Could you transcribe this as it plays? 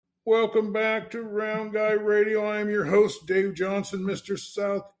Welcome back to Round Guy Radio. I am your host, Dave Johnson, Mr.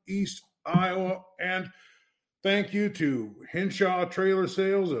 Southeast Iowa, and thank you to Henshaw Trailer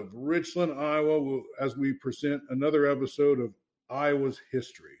Sales of Richland, Iowa, as we present another episode of Iowa's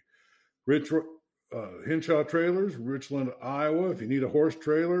History. Henshaw Trailers, Richland, Iowa. If you need a horse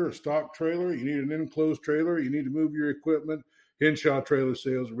trailer, a stock trailer, you need an enclosed trailer, you need to move your equipment, Henshaw Trailer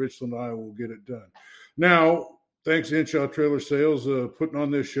Sales, Richland, Iowa will get it done. Now, thanks to Henshaw Trailer Sales putting on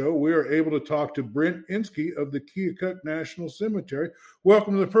this show, we are able to talk to Brent Inskeep of the Keokuk National Cemetery.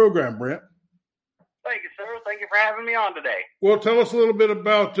 Welcome to the program, Brent. Thank you, sir. Thank you for having me on today. Well, tell us a little bit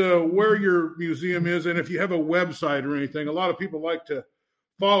about where your museum is, and if you have a website or anything. A lot of people like to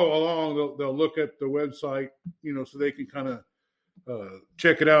follow along. They'll look at the website, so they can kind of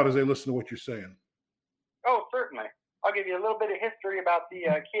check it out as they listen to what you're saying. Oh, certainly. I'll give you a little bit of history about the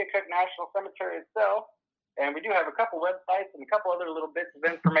Keokuk National Cemetery itself. And we do have a couple websites and a couple other little bits of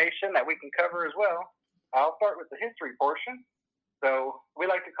information that we can cover as well. I'll start with the history portion. So we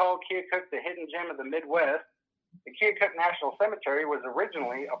like to call Keokuk the hidden gem of the Midwest. The Keokuk National Cemetery was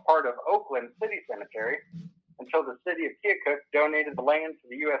originally a part of Oakland City Cemetery until the city of Keokuk donated the land to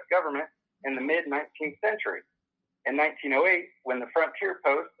the U.S. government in the mid-19th century. In 1908, when the frontier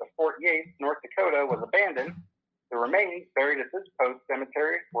post of Fort Yates, North Dakota, was abandoned, the remains buried at this post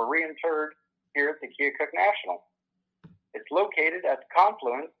cemetery were reinterred here at the Keokuk National. It's located at the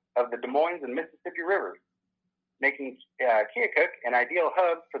confluence of the Des Moines and Mississippi rivers, making Keokuk an ideal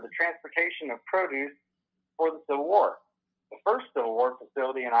hub for the transportation of produce for the Civil War. The first Civil War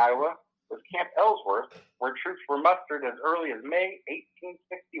facility in Iowa was Camp Ellsworth, where troops were mustered as early as May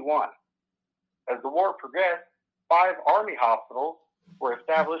 1861. As the war progressed, 5 Army hospitals were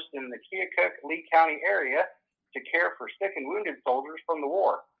established in the Keokuk-Lee County area to care for sick and wounded soldiers from the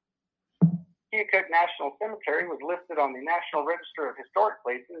war. Keokuk National Cemetery was listed on the National Register of Historic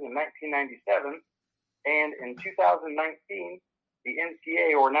Places in 1997, and in 2019, the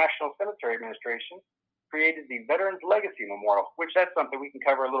NCA, or National Cemetery Administration, created the Veterans Legacy Memorial, which that's something we can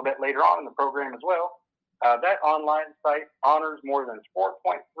cover a little bit later on in the program as well. That online site honors more than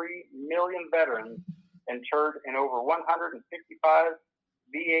 4.3 million veterans interred in over 155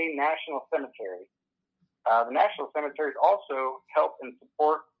 VA national cemeteries. The national cemeteries also help and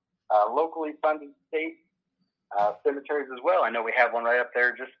support locally funded state cemeteries as well. I know we have one right up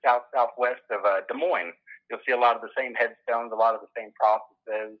there just southwest of Des Moines. You'll see a lot of the same headstones, a lot of the same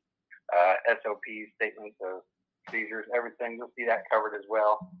processes, SOPs, statements of procedures, everything. You'll see that covered as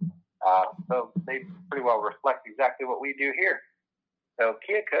well. So they pretty well reflect exactly what we do here. So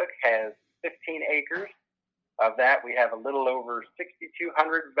Keokuk has 15 acres. Of that, we have a little over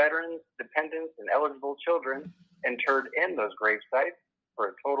 6,200 veterans, dependents, and eligible children interred in those grave sites for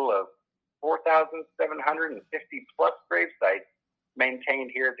a total of 4,750 plus grave sites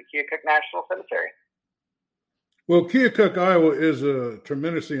maintained here at the Keokuk National Cemetery. Well, Keokuk, Iowa is a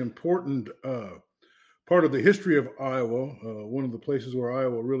tremendously important part of the history of Iowa. One of the places where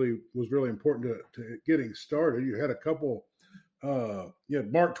Iowa was really important to getting started. You had a couple.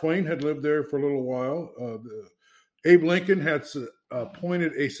 Mark Twain had lived there for a little while. Abe Lincoln had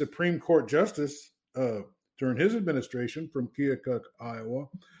appointed a Supreme Court justice during his administration from Keokuk, Iowa.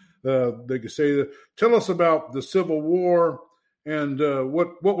 They could say, tell us about the Civil War and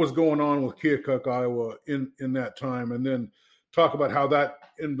what was going on with Keokuk, Iowa in that time, and then talk about how that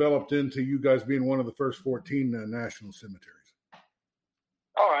enveloped into you guys being one of the first 14 national cemeteries.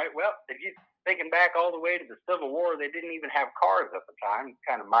 All right. Well, if you're thinking back all the way to the Civil War, they didn't even have cars at the time. It's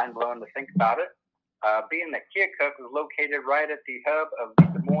kind of mind-blowing to think about it. Being that Keokuk was located right at the hub of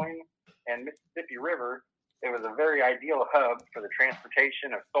the Des Moines and Mississippi River, it was a very ideal hub for the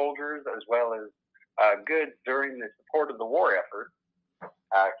transportation of soldiers as well as goods during the support of the war effort.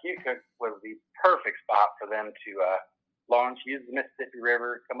 Keokuk was the perfect spot for them to launch, use the Mississippi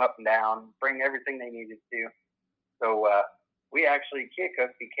River, come up and down, bring everything they needed to. So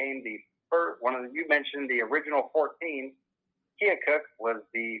Keokuk became the first, you mentioned the original 14. Keokuk was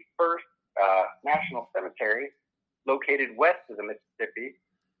the first national cemetery located west of the Mississippi.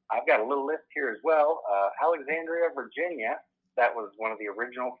 I've got a little list here as well. Alexandria, Virginia, that was one of the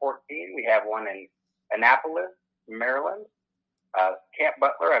original 14. We have one in Annapolis, Maryland. Camp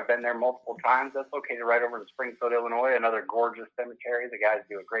Butler, I've been there multiple times. That's located right over in Springfield, Illinois, another gorgeous cemetery. The guys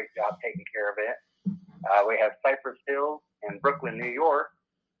do a great job taking care of it. We have Cypress Hills in Brooklyn, New York,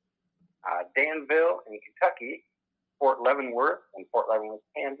 Danville in Kentucky, Fort Leavenworth in Fort Leavenworth,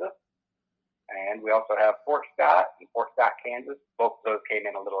 Kansas. And we also have Fort Scott in Fort Scott, Kansas. Both of those came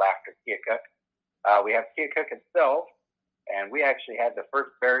in a little after Keokuk. We have Keokuk itself, and we actually had the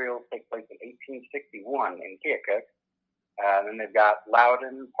first burial take place in 1861 in Keokuk. Then they've got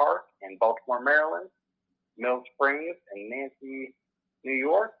Loudon Park in Baltimore, Maryland, Mill Springs in Nancy, New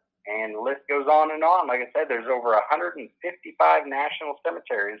York, and the list goes on and on. Like I said, there's over 155 national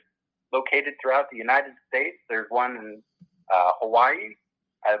cemeteries located throughout the United States. There's one in Hawaii.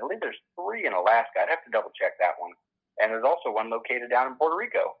 I believe there's 3 in Alaska. I'd have to double check that one. And there's also one located down in Puerto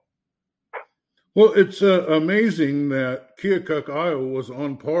Rico. Well, it's amazing that Keokuk, Iowa was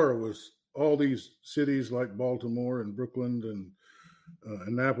on par with all these cities like Baltimore and Brooklyn and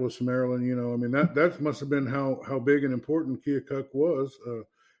Annapolis, Maryland. I mean, that must have been how big and important Keokuk was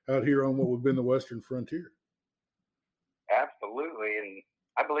out here on what would have been the western frontier. Absolutely. And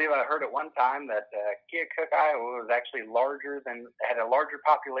I believe I heard at one time that Keokuk, Iowa was actually had a larger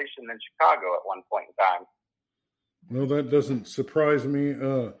population than Chicago at one point in time. No, that doesn't surprise me.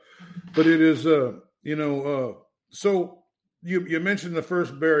 But it is, so you mentioned the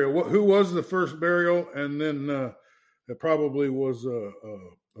first burial. Who was the first burial? And then it probably was a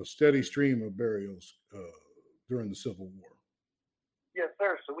steady stream of burials during the Civil War. Yes,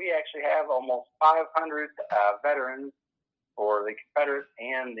 sir. So we actually have almost 500 veterans for the Confederate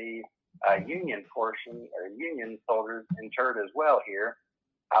and the Union portion, or Union soldiers interred as well here.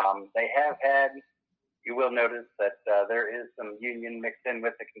 They have had, you will notice that there is some Union mixed in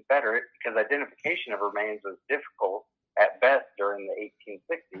with the Confederate, because identification of remains was difficult at best during the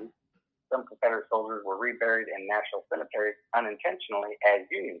 1860s. Some Confederate soldiers were reburied in national cemeteries unintentionally as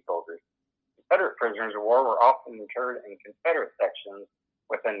Union soldiers. Confederate prisoners of war were often interred in Confederate sections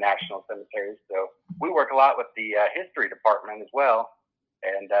within national cemeteries. So we work a lot with the history department as well.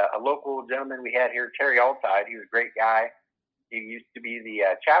 And a local gentleman we had here, Terry Altide, he was a great guy. He used to be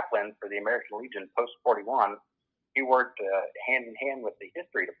the chaplain for the American Legion Post 41. He worked hand in hand with the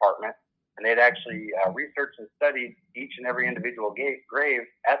history department, and they'd actually researched and studied each and every individual grave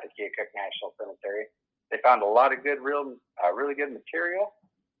at the Keokuk National Cemetery. They found a lot of good, really good material,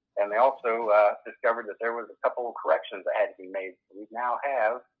 and they also discovered that there was a couple of corrections that had to be made. So we now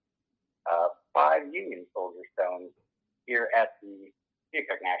have 5 Union soldier stones here at the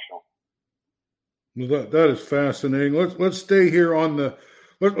Keokuk National. That is fascinating. Let's stay here on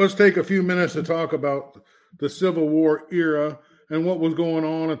let's take a few minutes to talk about the Civil War era and what was going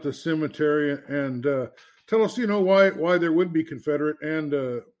on at the cemetery, and tell us, why there would be Confederate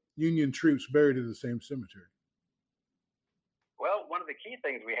and Union troops buried in the same cemetery. Well, one of the key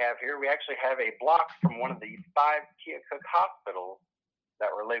things we have here, we actually have a block from one of the 5 Keokuk hospitals that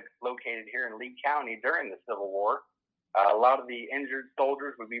were located here in Lee County during the Civil War. A lot of the injured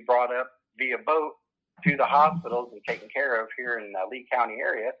soldiers would be brought up via boat to the hospitals and taken care of here in the Lee County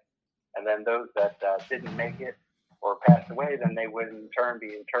area. And then those that didn't make it or passed away, then they would in turn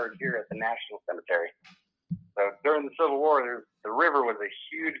be interred here at the National Cemetery. So during the Civil War, the river was a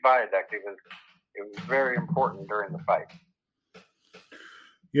huge viaduct. It was very important during the fight.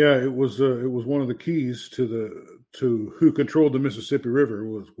 Yeah, it was one of the keys to who controlled the Mississippi River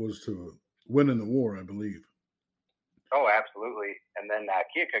was to winning the war, I believe. Oh, absolutely. And then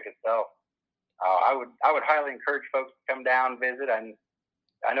Keokuk itself, I would highly encourage folks to come down, visit. And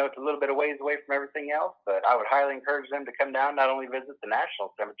I know it's a little bit of ways away from everything else, but I would highly encourage them to come down, not only visit the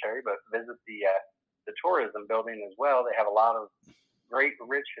National Cemetery, but visit the tourism building as well. They have a lot of great,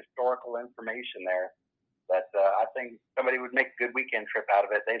 rich historical information there that I think somebody would make a good weekend trip out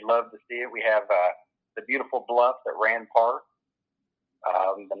of it. They'd love to see it. We have the beautiful bluffs at Rand Park,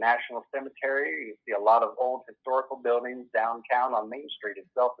 the National Cemetery. You see a lot of old historical buildings downtown on Main Street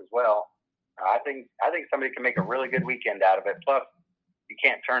itself as well. I think somebody can make a really good weekend out of it. Plus, you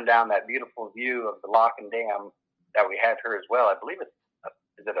can't turn down that beautiful view of the lock and dam that we have here as well. I believe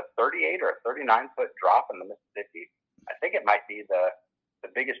is it a 38 or a 39-foot drop in the Mississippi? I think it might be the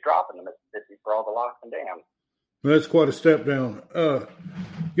biggest drop in the Mississippi for all the locks and dams. That's quite a step down. The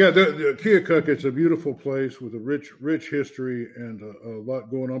Keokuk, it's a beautiful place with a rich history and a lot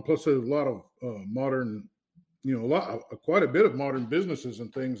going on. Plus, there's a lot of modern, quite a bit of modern businesses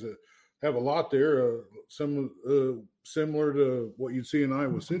and things that have a lot there. Some similar to what you'd see in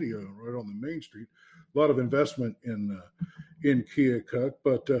Iowa City, right on the main street. A lot of investment in Keokuk.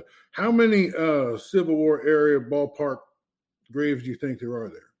 But how many Civil War area ballpark graves do you think there are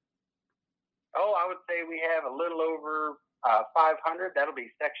there? Oh, I would say we have a little over 500. That'll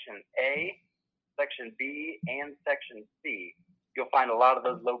be Section A, Section B, and Section C. You'll find a lot of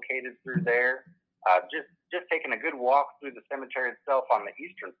those located through there. Just taking a good walk through the cemetery itself on the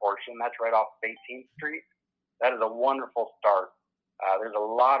eastern portion, that's right off of 18th Street. That is a wonderful start. There's a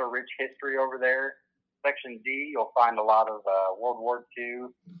lot of rich history over there. Section D, you'll find a lot of World War II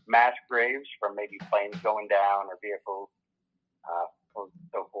mass graves from maybe planes going down or vehicles, or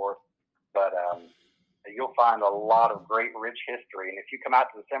so forth. But you'll find a lot of great, rich history. And if you come out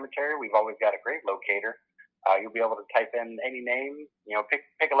to the cemetery, we've always got a grave locator. You'll be able to type in any name,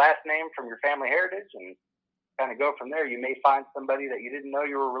 pick a last name from your family heritage and kind of go from there. You may find somebody that you didn't know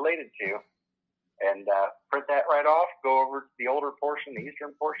you were related to, and print that right off, go over to the older portion, the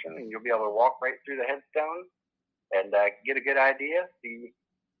eastern portion, and you'll be able to walk right through the headstones and get a good idea, see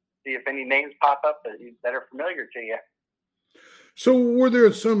if any names pop up that are familiar to you. So were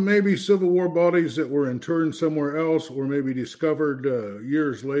there some maybe Civil War bodies that were interred somewhere else or maybe discovered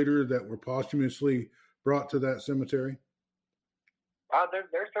years later that were posthumously brought to that cemetery?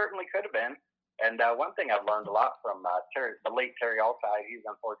 There certainly could have been. And one thing I've learned a lot from the late Terry Altai, he's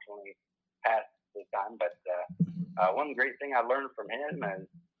unfortunately passed this time, but one great thing I learned from him, and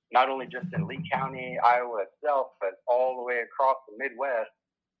not only just in Lee County, Iowa itself, but all the way across the Midwest,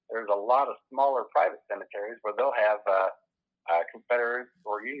 there's a lot of smaller private cemeteries where they'll have Confederate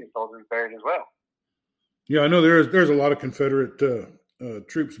or Union soldiers buried as well. Yeah, I know there's a lot of Confederate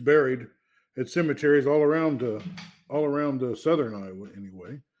troops buried at cemeteries all around southern Iowa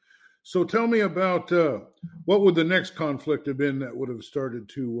anyway. So tell me about what would the next conflict have been that would have started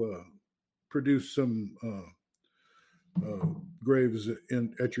to produce some graves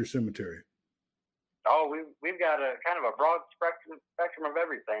at your cemetery? Oh, we've got a kind of a broad spectrum of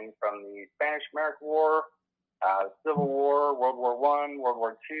everything from the Spanish-American War, Civil War, World War I, World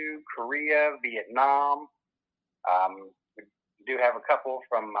War II, Korea, Vietnam. We do have a couple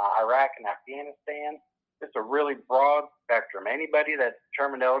from Iraq and Afghanistan. It's a really broad spectrum. Anybody that's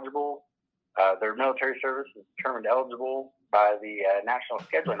determined eligible, their military service is determined eligible by the National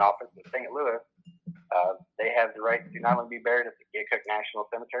Scheduling Office in St. Louis. They have the right to not only be buried at the Keokuk National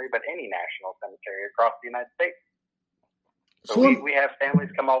Cemetery, but any national cemetery across the United States. So we have families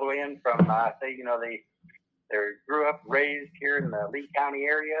come all the way in from, they grew up, raised here in the Lee County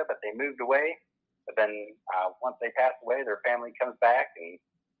area, but they moved away. But then once they pass away, their family comes back and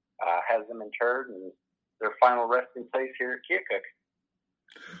has them interred and their final resting place here at Keokuk.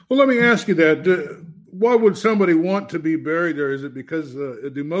 Well, let me ask you that. Why would somebody want to be buried there? Is it because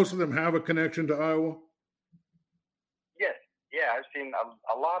do most of them have a connection to Iowa? Yes. Yeah, I've seen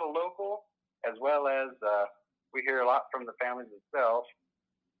a lot of local, as well as we hear a lot from the families themselves.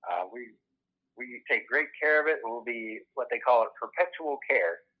 We take great care of it. It will be what they call it perpetual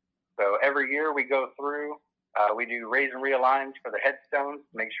care. So every year we go through, we do raise and realigns for the headstones,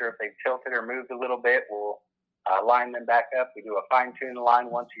 make sure if they've tilted or moved a little bit, we'll line them back up. We do a fine-tune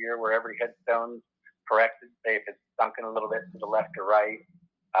line once a year where every headstone's corrected, say if it's sunken a little bit to the left or right.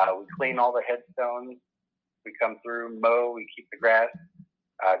 We clean all the headstones. We come through, mow, we keep the grass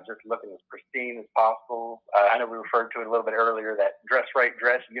just looking as pristine as possible. I know we referred to it a little bit earlier, that dress right,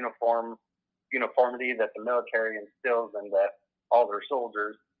 dress uniformity that the military instills in all their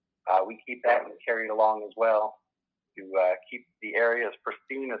soldiers. We keep that and carry it along as well to keep the area as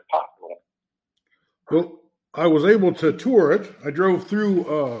pristine as possible. Well, I was able to tour it. I drove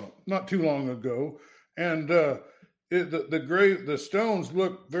through not too long ago, and the stones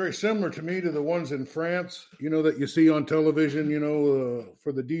look very similar to me to the ones in France, that you see on television,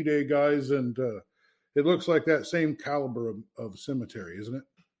 for the D-Day guys, and it looks like that same caliber of cemetery, isn't it?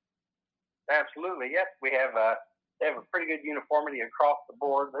 Absolutely, yes. They have a pretty good uniformity across the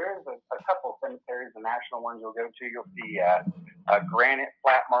board. There's a couple of cemeteries, the national ones you'll go to. You'll see granite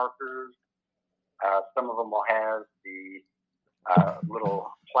flat markers. Some of them will have the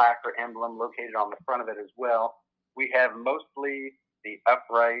little plaque or emblem located on the front of it as well. We have mostly the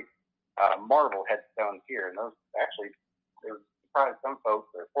upright marble headstones here, and those actually, they would surprise some folks,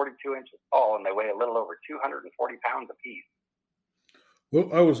 they're 42 inches tall and they weigh a little over 240 pounds apiece. Well,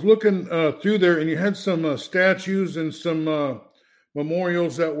 I was looking through there, and you had some statues and some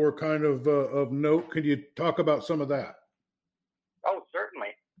memorials that were kind of note. Could you talk about some of that? Oh,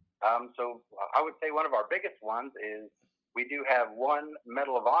 certainly. So I would say one of our biggest ones is we do have one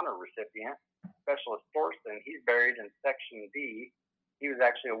Medal of Honor recipient, Specialist Thorson. He's buried in Section D. He was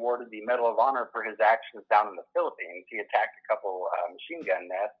actually awarded the Medal of Honor for his actions down in the Philippines. He attacked a couple machine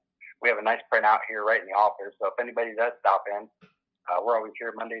gun nests. We have a nice printout here right in the office, so if anybody does stop in, we're always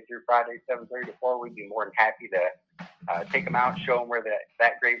here Monday through Friday, 7:30 to 4. We'd be more than happy to take them out, show them where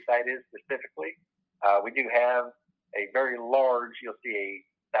that gravesite is specifically. We do have a very large, you'll see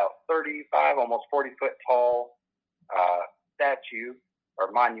about 35, almost 40-foot tall statue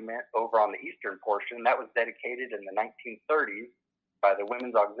or monument over on the eastern portion. That was dedicated in the 1930s by the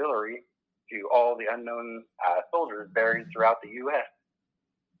Women's Auxiliary to all the unknown soldiers buried throughout the U.S.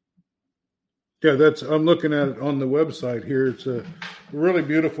 Yeah, I'm looking at it on the website here. It's a really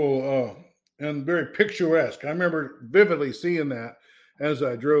beautiful and very picturesque. I remember vividly seeing that. as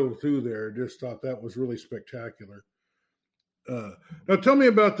I drove through there. Just thought that was really spectacular. Now, tell me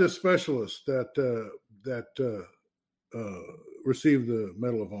about this specialist that received the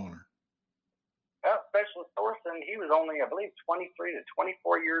Medal of Honor. Well, Specialist Thorson, he was only, I believe, 23 to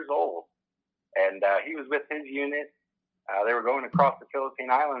 24 years old, and he was with his unit. They were going across the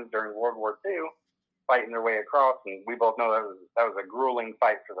Philippine Islands during World War II, fighting their way across, and we both know that was a grueling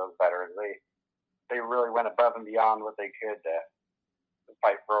fight for those veterans. They really went above and beyond what they could to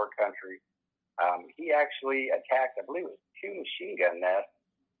fight for our country. He actually attacked, I believe it was 2 machine gun nests.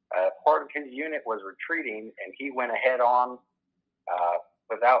 Part of his unit was retreating, and he went ahead on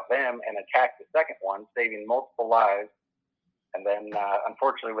without them and attacked the second one, saving multiple lives. And then,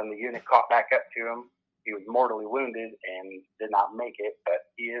 unfortunately, when the unit caught back up to him, he was mortally wounded and did not make it.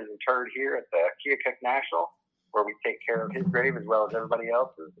 But he is interred here at the Keokuk National, where we take care of his grave as well as everybody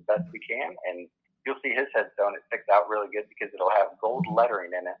else's the best we can. And you'll see his headstone. It sticks out really good because it'll have gold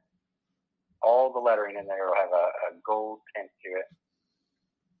lettering in it. All the lettering in there will have a gold tint to it.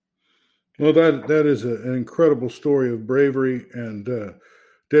 Well, that is an incredible story of bravery and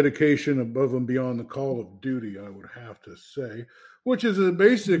dedication above and beyond the call of duty, I would have to say, which is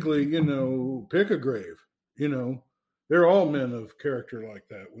basically, pick a grave. They're all men of character like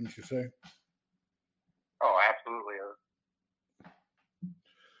that, wouldn't you say? Oh, absolutely.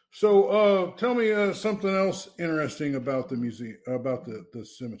 So tell me something else interesting about the museum, about the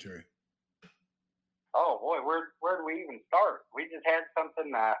cemetery. Oh, boy, where do we even start? We just had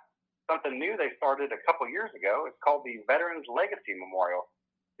something new they started a couple years ago. It's called the Veterans Legacy Memorial.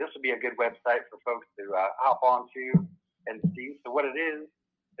 This would be a good website for folks to hop onto and see. So what it is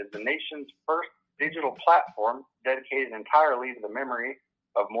the nation's first digital platform dedicated entirely to the memory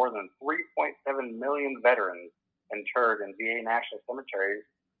of more than 3.7 million veterans interred in VA national cemeteries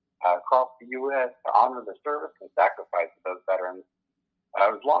across the U.S. to honor the service and sacrifice of those veterans.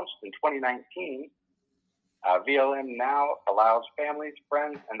 It was launched in 2019. VLM now allows families,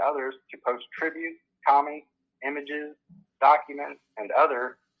 friends, and others to post tributes, comments, images, documents, and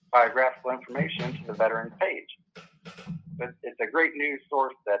other biographical information to the veterans page. But it's a great news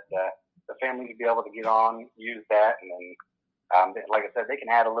source that the family will be able to get on, use that, and then, like I said, they can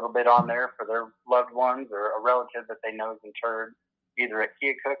add a little bit on there for their loved ones or a relative that they know is interred either at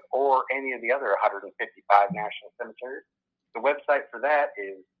Keokuk or any of the other 155 national cemeteries. The website for that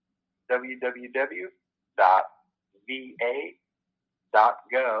is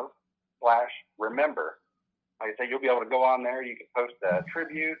www.va.gov/remember. Like I said, you'll be able to go on there. You can post a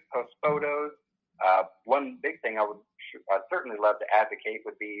tribute, post photos. One big thing I'd certainly love to advocate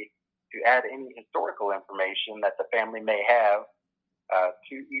would be to add any historical information that the family may have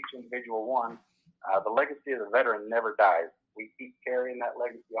to each individual one. The legacy of the veteran never dies. We keep carrying that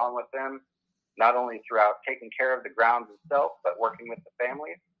legacy on with them, not only throughout taking care of the grounds itself, but working with the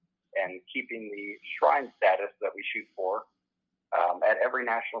family and keeping the shrine status that we shoot for at every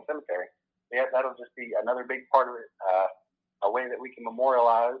national cemetery. Yeah, that'll just be another big part of it, a way that we can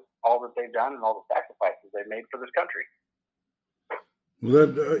memorialize all that they've done and all the sacrifices they've made for this country.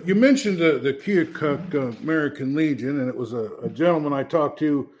 Well, you mentioned the Keokuk American Legion, and it was a gentleman I talked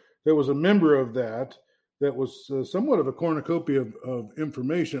to that was a member of that was somewhat of a cornucopia of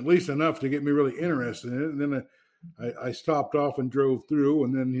information, at least enough to get me really interested in it. And then I stopped off and drove through,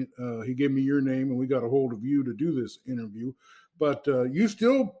 and then he gave me your name, and we got a hold of you to do this interview. But you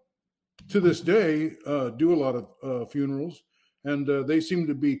still, to this day, do a lot of funerals, and they seem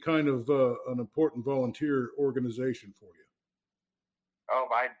to be kind of an important volunteer organization for you. Oh,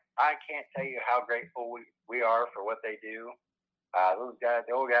 I can't tell you how grateful we are for what they do. Those guys,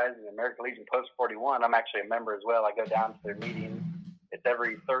 the old guys in the American Legion Post 41, I'm actually a member as well. I go down to their meetings. It's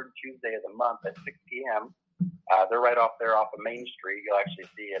every third Tuesday of the month at 6 p.m. They're right off there off of Main Street. You'll actually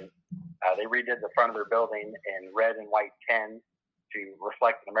see them. They redid the front of their building in red and white 10 to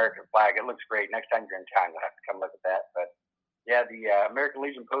reflect an American flag. It looks great. Next time you're in town, you'll have to come look at that. But yeah, the American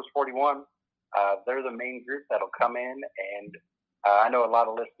Legion Post 41, they're the main group that'll come in. And I know a lot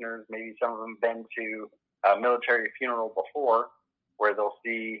of listeners, maybe some of them have been to a military funeral before, where they'll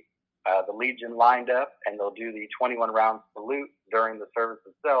see the Legion lined up and they'll do the 21-round salute during the service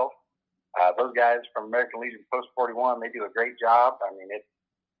itself. Those guys from American Legion Post 41, they do a great job. I mean,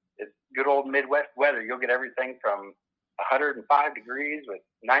 it's good old Midwest weather. You'll get everything from 105 degrees with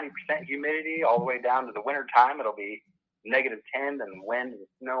 90% humidity all the way down to the winter time. It'll be -10 and wind and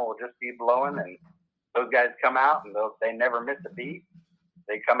snow will just be blowing. And those guys come out and they never miss a beat.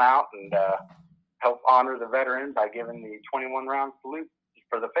 They come out and help honor the veteran by giving the 21-round salute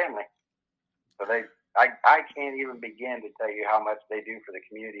for the family. So I can't even begin to tell you how much they do for the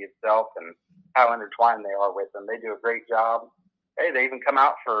community itself and how intertwined they are with them. They do a great job, hey, they even come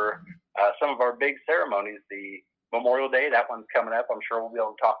out for some of our big ceremonies. The Memorial Day, that one's coming up. I'm sure we'll be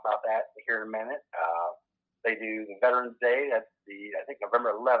able to talk about that here in a minute. They do the Veterans Day. That's I think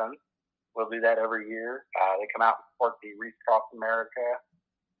November 11th. We'll do that every year. They come out and support the Wreath Across America.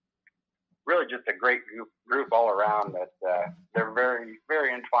 Really just a great group all around that they're very,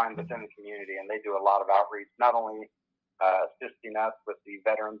 very entwined within the community, and they do a lot of outreach, not only assisting us with the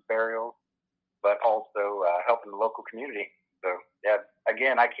veterans burials, but also helping the local community. So, yeah,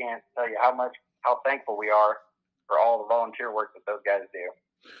 again, I can't tell you how thankful we are for all the volunteer work that those guys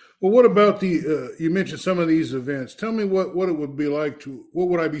do. Well, what about you mentioned some of these events. Tell me what it would be like what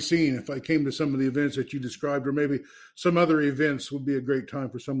would I be seeing if I came to some of the events that you described, or maybe some other events would be a great time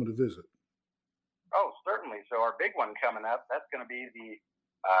for someone to visit? Oh, certainly. So our big one coming up, that's going to be the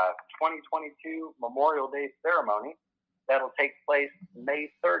 2022 Memorial Day ceremony. That'll take place May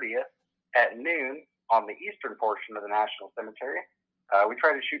 30th at noon on the eastern portion of the National Cemetery. We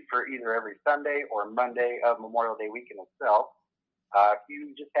try to shoot for either every Sunday or Monday of Memorial Day weekend itself. If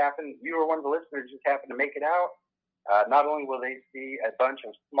you or one of the listeners just happen to make it out, not only will they see a bunch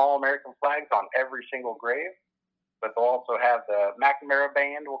of small American flags on every single grave, but they'll also have the McNamara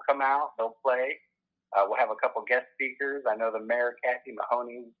Band will come out. They'll play. We'll have a couple guest speakers. I know the Mayor, Kathy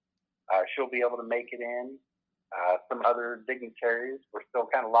Mahoney, she'll be able to make it in. Some other dignitaries. We're still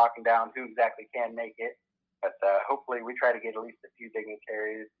kind of locking down who exactly can make it, but hopefully we try to get at least a few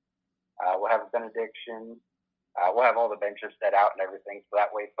dignitaries. We'll have a benediction. We'll have all the benches set out and everything, so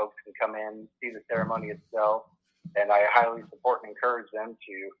that way folks can come in, see the ceremony itself, and I highly support and encourage them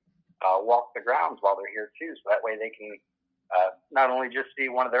to walk the grounds while they're here too, so that way they can not only just see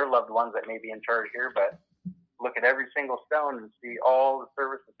one of their loved ones that may be interred here, but look at every single stone and see all the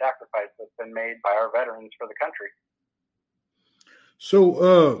service and sacrifice that's been made by our veterans for the country.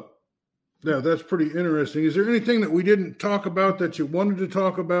 So, yeah, that's pretty interesting. Is there anything that we didn't talk about that you wanted to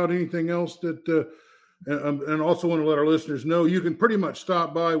talk about? Anything else that, and also want to let our listeners know, you can pretty much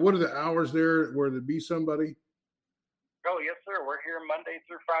stop by. What are the hours there where there be somebody? Oh, yes, sir. We're here Monday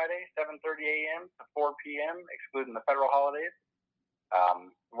through Friday, 7:30 a.m. to 4 p.m., excluding the federal holidays.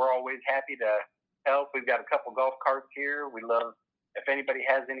 We're always happy to help. We've got a couple golf carts here. We love if anybody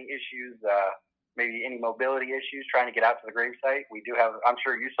has any issues, maybe any mobility issues trying to get out to the gravesite. We do have, I'm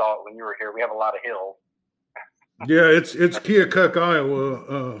sure you saw it when you were here, we have a lot of hills. Yeah, it's Keokuk,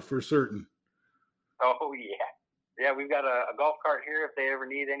 Iowa, for certain. Oh, yeah. Yeah, we've got a golf cart here if they ever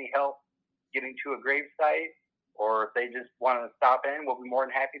need any help getting to a gravesite, or if they just want to stop in, we'll be more than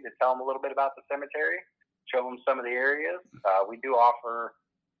happy to tell them a little bit about the cemetery, show them some of the areas. We do offer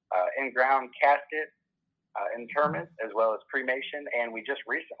in-ground casket interment as well as cremation, and we just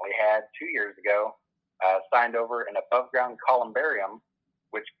recently had 2 years ago signed over an above-ground columbarium,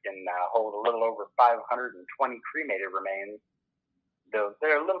 which can hold a little over 520 cremated remains.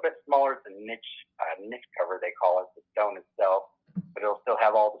 They're a little bit smaller than niche cover, they call it, the stone itself, but it'll still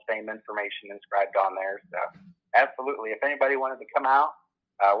have all the same information inscribed on there. So absolutely, if anybody wanted to come out,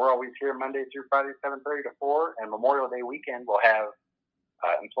 we're always here Monday through Friday, 7:30 to 4, and Memorial Day weekend we'll have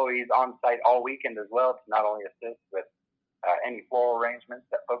employees on site all weekend as well to not only assist with any floral arrangements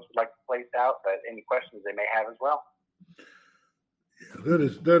that folks would like to place out, but any questions they may have as well. Yeah,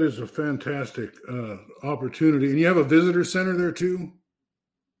 that is a fantastic opportunity. And you have a visitor center there too?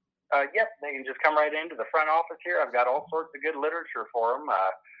 Yes, they can just come right into the front office here. I've got all sorts of good literature for them,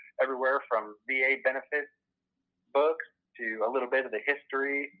 everywhere from VA benefits books to a little bit of the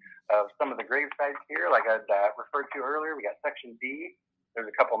history of some of the grave sites here. Like I referred to earlier, we got Section D. There's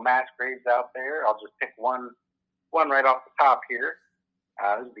a couple mass graves out there. I'll just pick one right off the top here.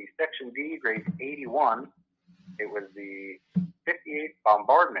 This is the Section D, grave 81. It was the 58th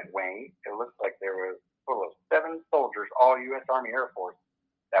Bombardment Wing. It looks like there was a total of 7 soldiers, all U.S. Army Air Force,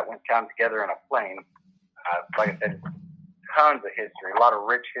 that went down together in a plane. Like I said, tons of history, a lot of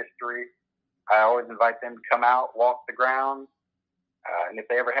rich history. I always invite them to come out, walk the ground, and if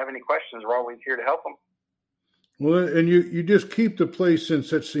they ever have any questions, we're always here to help them. Well, and you just keep the place in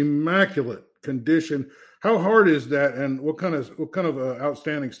such immaculate condition. How hard is that, and what kind of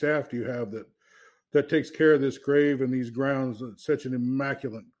outstanding staff do you have that takes care of this grave and these grounds in such an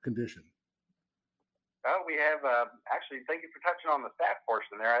immaculate condition? Well, we have actually. Thank you for touching on the staff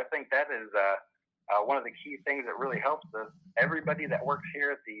portion there. I think that is one of the key things that really helps us. Everybody that works here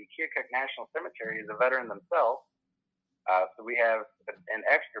at the Keokuk National Cemetery is a veteran themselves. So we have an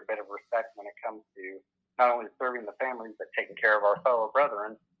extra bit of respect when it comes to not only serving the families, but taking care of our fellow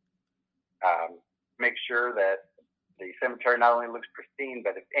brethren. Make sure that the cemetery not only looks pristine,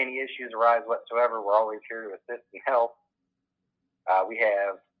 but if any issues arise whatsoever, we're always here to assist and help. We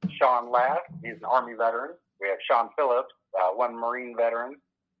have Sean Lass. He's an Army veteran. We have Sean Phillips. one Marine veteran.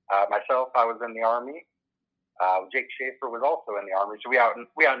 Myself, I was in the Army. Jake Schaefer was also in the Army, so we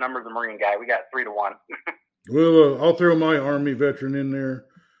outnumbered the Marine guy. We got 3-1. Well, I'll throw my Army veteran in there,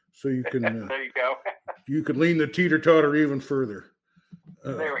 so you can there you go. you can lean the teeter-totter even further.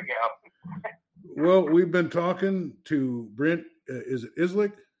 There we go. Well, we've been talking to Brent. Is it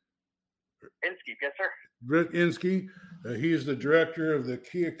Islick? Inskeep, yes, sir. Brent Inskeep. He's the director of the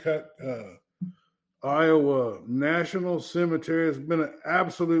Keokuk, Iowa National Cemetery. It's been an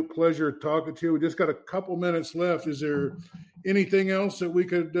absolute pleasure talking to you. We just got a couple minutes left. Is there anything else that we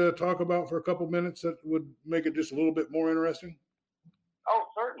could talk about for a couple minutes that would make it just a little bit more interesting? Oh,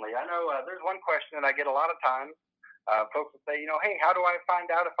 certainly. I know there's one question that I get a lot of times. Folks will say, hey, how do I find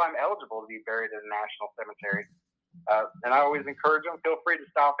out if I'm eligible to be buried at a national cemetery? And I always encourage them, feel free to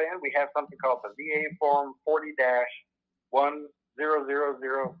stop in. We have something called the VA Form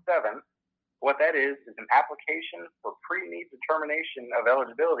 40-10007. What that is an application for pre-need determination of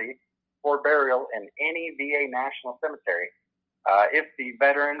eligibility for burial in any VA national cemetery. If the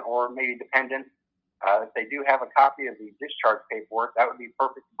veteran or maybe dependent, if they do have a copy of the discharge paperwork, that would be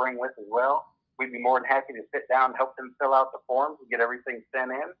perfect to bring with as well. We'd be more than happy to sit down and help them fill out the forms and get everything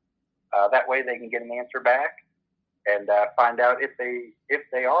sent in. That way they can get an answer back and find out if they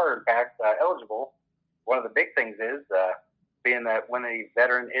are in fact eligible. One of the big things is being that when a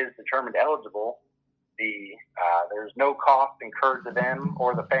veteran is determined eligible, there's no cost incurred to them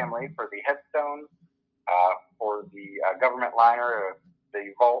or the family for the headstone, for the government liner,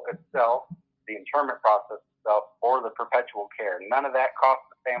 the vault itself, the interment process itself, or the perpetual care. None of that costs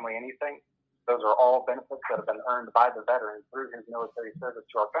the family anything. Those are all benefits that have been earned by the veteran through his military service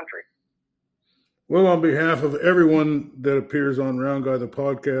to our country. Well, on behalf of everyone that appears on Round Guy the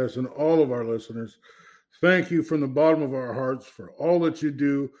podcast and all of our listeners, thank you from the bottom of our hearts for all that you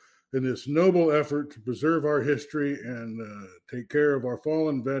do in this noble effort to preserve our history and take care of our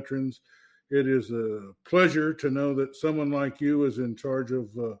fallen veterans. It is a pleasure to know that someone like you is in charge of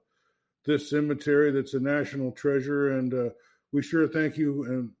this cemetery that's a national treasure, and we sure thank you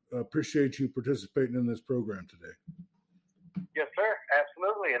and appreciate you participating in this program today. Yes, sir.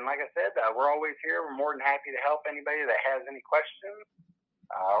 Absolutely. And like I said, we're always here. We're more than happy to help anybody that has any questions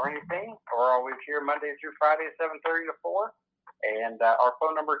or anything. We're always here Monday through Friday at 7:30 to 4. And our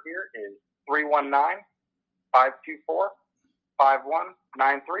phone number here is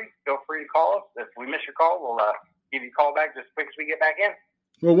 319-524-5193. Feel free to call us. If we miss your call, we'll give you a call back just as quick as we get back in.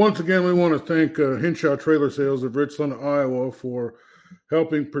 Well, once again, we want to thank Henshaw Trailer Sales of Richland, Iowa, for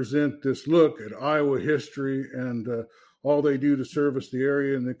helping present this look at Iowa history and all they do to service the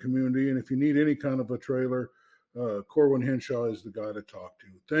area and the community. And if you need any kind of a trailer, Corwin Henshaw is the guy to talk to.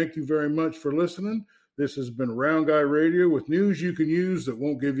 Thank you very much for listening. This has been Round Guy Radio with news you can use that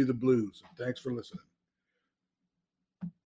won't give you the blues. Thanks for listening.